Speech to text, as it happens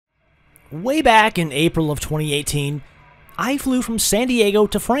Way back in April of 2018, I flew from San Diego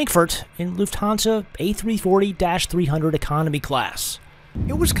to Frankfurt in Lufthansa A350-900 economy class.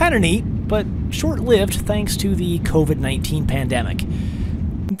 It was kind of neat, but short-lived thanks to the COVID-19 pandemic.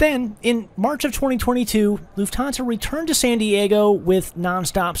 Then, in March of 2022, Lufthansa returned to San Diego with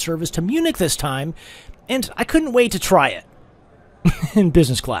nonstop service to Munich this time, and I couldn't wait to try it. In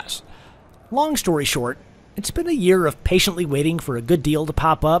business class. Long story short, it's been a year of patiently waiting for a good deal to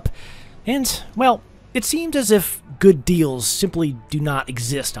pop up, and, well, it seems as if good deals simply do not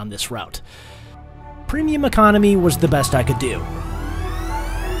exist on this route. Premium economy was the best I could do.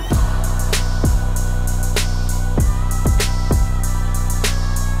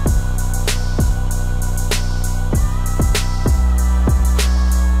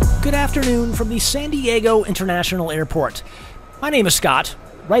 Good afternoon from the San Diego International Airport. My name is Scott.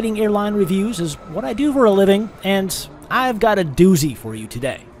 Writing airline reviews is what I do for a living, and I've got a doozy for you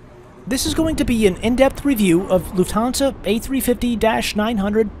today. This is going to be an in-depth review of Lufthansa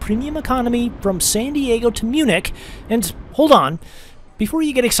A350-900 Premium Economy from San Diego to Munich, and hold on, before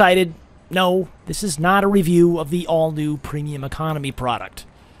you get excited, no, this is not a review of the all-new Premium Economy product.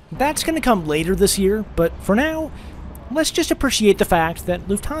 That's going to come later this year, but for now, let's just appreciate the fact that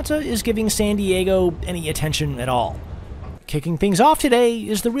Lufthansa is giving San Diego any attention at all. Kicking things off today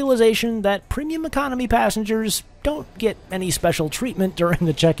is the realization that premium economy passengers don't get any special treatment during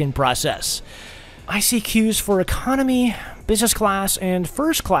the check-in process. I see queues for economy, business class, and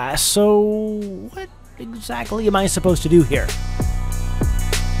first class, so what exactly am I supposed to do here?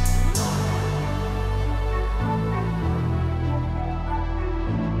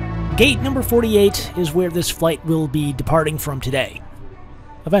 Gate number 48 is where this flight will be departing from today.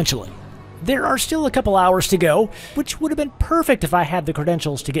 Eventually. There are still a couple hours to go, which would have been perfect if I had the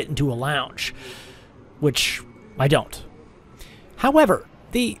credentials to get into a lounge. Which I don't. However,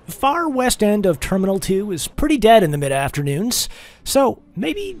 the far west end of Terminal 2 is pretty dead in the mid-afternoons, so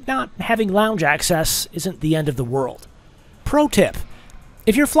maybe not having lounge access isn't the end of the world. Pro tip: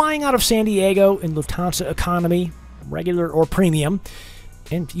 if you're flying out of San Diego in Lufthansa Economy, regular or premium,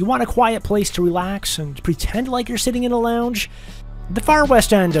 and you want a quiet place to relax and pretend like you're sitting in a lounge, the far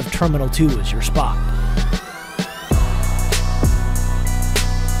west end of Terminal 2 is your spot.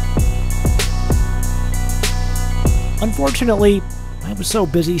 Unfortunately, I was so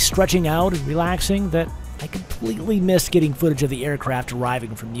busy stretching out and relaxing that I completely missed getting footage of the aircraft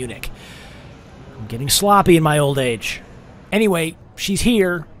arriving from Munich. I'm getting sloppy in my old age. Anyway, she's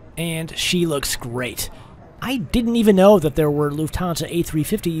here, and she looks great. I didn't even know that there were Lufthansa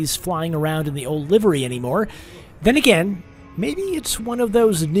A350s flying around in the old livery anymore. Then again, maybe it's one of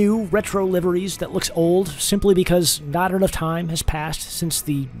those new retro liveries that looks old simply because not enough time has passed since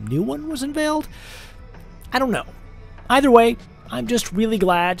the new one was unveiled? I don't know. Either way, I'm just really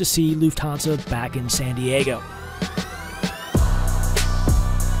glad to see Lufthansa back in San Diego.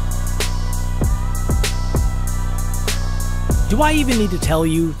 Do I even need to tell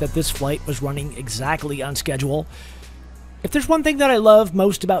you that this flight was running exactly on schedule? If there's one thing that I love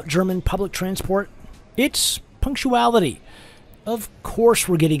most about German public transport, it's punctuality. Of course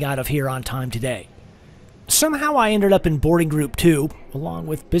we're getting out of here on time today. Somehow I ended up in boarding group 2, along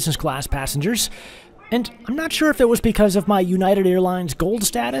with business class passengers, and I'm not sure if it was because of my United Airlines Gold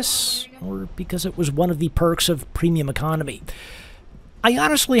status, or because it was one of the perks of premium economy. I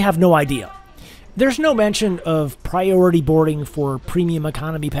honestly have no idea. There's no mention of priority boarding for premium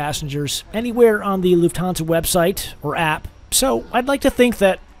economy passengers anywhere on the Lufthansa website or app, so I'd like to think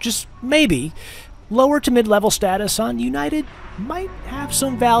that, just maybe, lower to mid-level status on United might have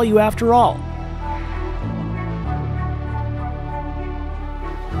some value after all.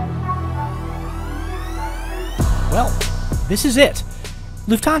 Well, this is it.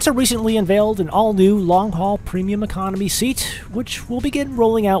 Lufthansa recently unveiled an all-new long-haul premium economy seat, which will begin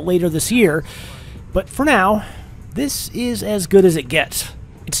rolling out later this year. But for now, this is as good as it gets.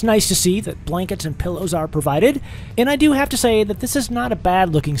 It's nice to see that blankets and pillows are provided, and I do have to say that this is not a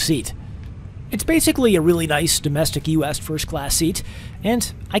bad-looking seat. It's basically a really nice domestic US first-class seat,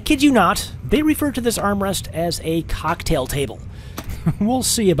 and I kid you not, they refer to this armrest as a cocktail table. We'll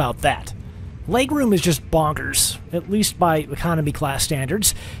see about that. Legroom is just bonkers, at least by economy class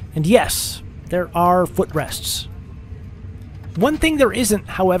standards, and yes, there are footrests. One thing there isn't,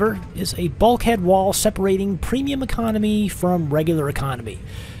 however, is a bulkhead wall separating premium economy from regular economy.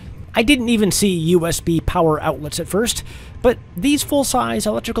 I didn't even see USB power outlets at first, but these full-size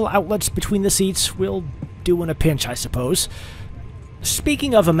electrical outlets between the seats will do in a pinch, I suppose.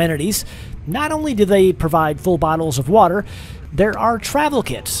 Speaking of amenities, not only do they provide full bottles of water, there are travel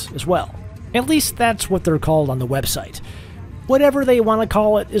kits as well. At least that's what they're called on the website. whatever they want to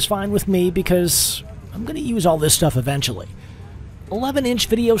call it is fine with me because I'm going to use all this stuff eventually. 11-inch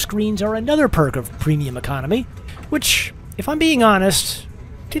video screens are another perk of premium economy, which, if I'm being honest,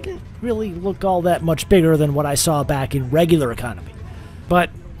 didn't really look all that much bigger than what I saw back in regular economy. But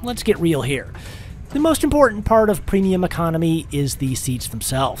let's get real here. The most important part of premium economy is the seats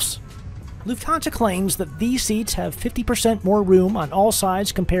themselves. Lufthansa claims that these seats have 50% more room on all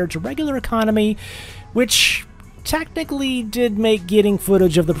sides compared to regular economy, which technically did make getting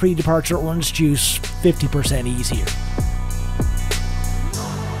footage of the pre-departure orange juice 50% easier.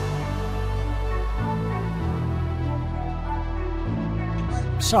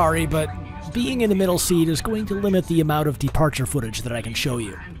 Sorry, but being in the middle seat is going to limit the amount of departure footage that I can show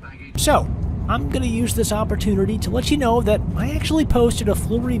you. So, I'm going to use this opportunity to let you know that I actually posted a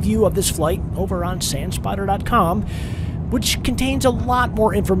full review of this flight over on SANspotter.com, which contains a lot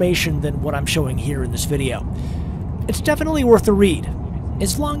more information than what I'm showing here in this video. It's definitely worth the read,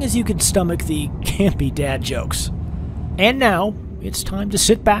 as long as you can stomach the campy dad jokes. And now, it's time to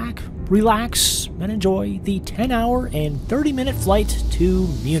sit back, relax, and enjoy the 10-hour and 30-minute flight to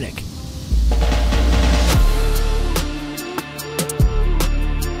Munich.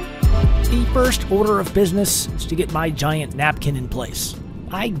 The first order of business is to get my giant napkin in place.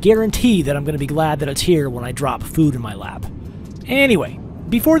 I guarantee that I'm going to be glad that it's here when I drop food in my lap. Anyway,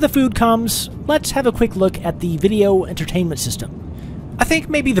 before the food comes, let's have a quick look at the video entertainment system. I think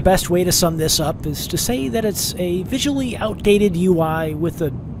maybe the best way to sum this up is to say that it's a visually outdated UI with a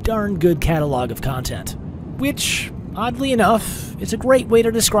darn good catalog of content. Which, oddly enough, is a great way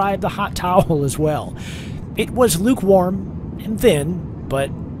to describe the hot towel as well. It was lukewarm and thin, but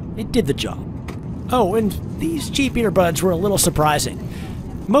it did the job. Oh, and these cheap earbuds were a little surprising.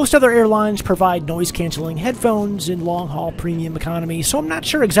 Most other airlines provide noise-canceling headphones in long-haul premium economy, so I'm not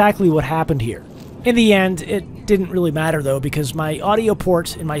sure exactly what happened here. In the end, it didn't really matter though, because my audio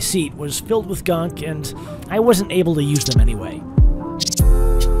port in my seat was filled with gunk and I wasn't able to use them anyway.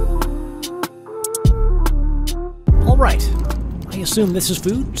 Alright, I assume this is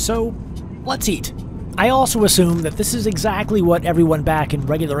food, so let's eat. I also assume that this is exactly what everyone back in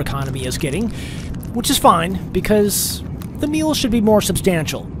regular economy is getting, which is fine, because the meal should be more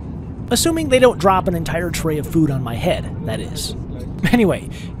substantial. Assuming they don't drop an entire tray of food on my head, that is. Anyway,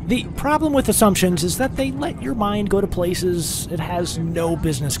 the problem with assumptions is that they let your mind go to places it has no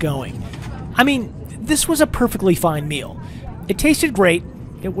business going. I mean, this was a perfectly fine meal. It tasted great,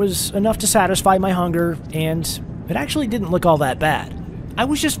 it was enough to satisfy my hunger, and it actually didn't look all that bad. I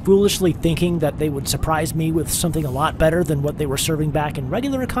was just foolishly thinking that they would surprise me with something a lot better than what they were serving back in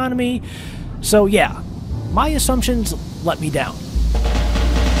regular economy, so yeah, my assumptions let me down.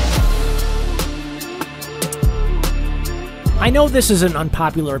 I know this is an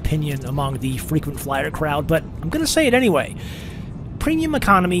unpopular opinion among the frequent flyer crowd, but I'm gonna say it anyway. Premium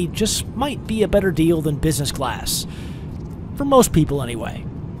economy just might be a better deal than business class. For most people anyway.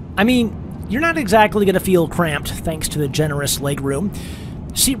 I mean, you're not exactly gonna feel cramped thanks to the generous legroom.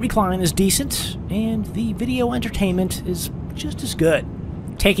 Seat recline is decent, and the video entertainment is just as good.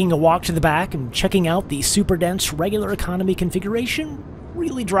 Taking a walk to the back and checking out the super dense regular economy configuration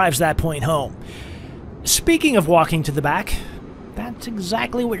really drives that point home. Speaking of walking to the back, that's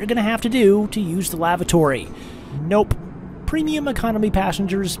exactly what you're going to have to do to use the lavatory. Nope. Premium economy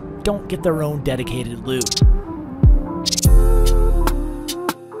passengers don't get their own dedicated loo.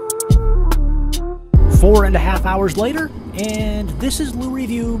 4.5 hours later, and this is Loo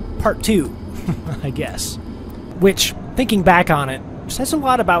Review Part 2, I guess. Which, thinking back on it, says a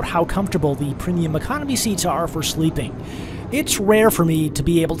lot about how comfortable the premium economy seats are for sleeping. It's rare for me to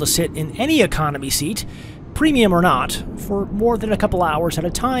be able to sit in any economy seat, premium or not, for more than a couple hours at a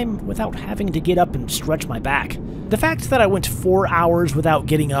time without having to get up and stretch my back. The fact that I went 4 hours without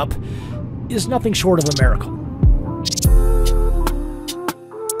getting up is nothing short of a miracle.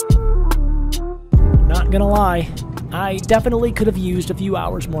 Not gonna lie, I definitely could have used a few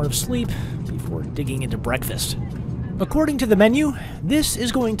hours more of sleep before digging into breakfast. According to the menu, this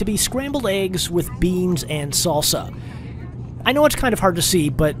is going to be scrambled eggs with beans and salsa. I know it's kind of hard to see,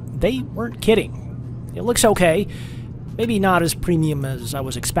 but they weren't kidding. It looks okay. Maybe not as premium as I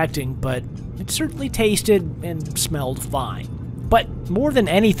was expecting, but it certainly tasted and smelled fine. But more than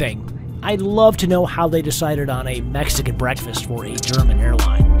anything, I'd love to know how they decided on a Mexican breakfast for a German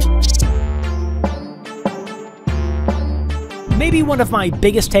airline. Maybe one of my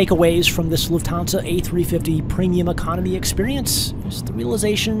biggest takeaways from this Lufthansa A350 premium economy experience is the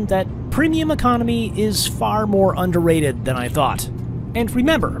realization that premium economy is far more underrated than I thought. And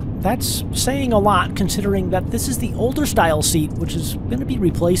remember, that's saying a lot considering that this is the older style seat which is going to be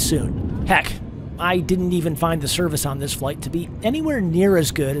replaced soon. Heck, I didn't even find the service on this flight to be anywhere near as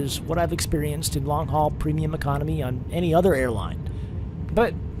good as what I've experienced in long-haul premium economy on any other airline.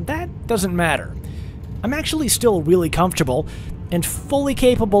 But that doesn't matter. I'm actually still really comfortable and fully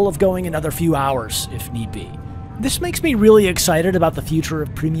capable of going another few hours if need be. This makes me really excited about the future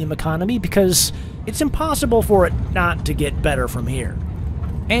of premium economy because it's impossible for it not to get better from here.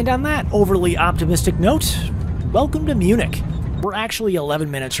 And on that overly optimistic note, welcome to Munich. We're actually 11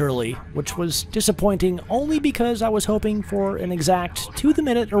 minutes early, which was disappointing only because I was hoping for an exact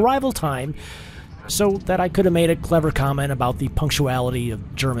to-the-minute arrival time so that I could have made a clever comment about the punctuality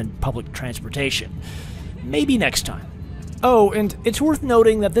of German public transportation. Maybe next time. Oh, and it's worth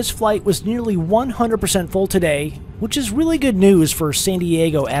noting that this flight was nearly 100% full today, which is really good news for San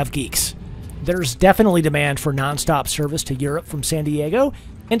Diego AvGeeks. There's definitely demand for nonstop service to Europe from San Diego,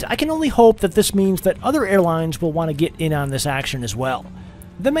 and I can only hope that this means that other airlines will want to get in on this action as well.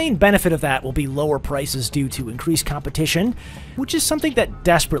 The main benefit of that will be lower prices due to increased competition, which is something that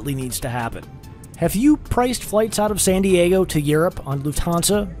desperately needs to happen. Have you priced flights out of San Diego to Europe on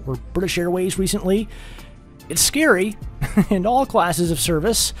Lufthansa or British Airways recently? It's scary, in all classes of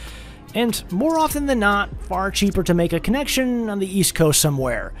service, and more often than not, far cheaper to make a connection on the East Coast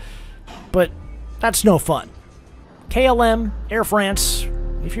somewhere. But that's no fun. KLM, Air France,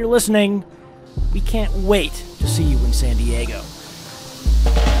 if you're listening, we can't wait to see you in San Diego.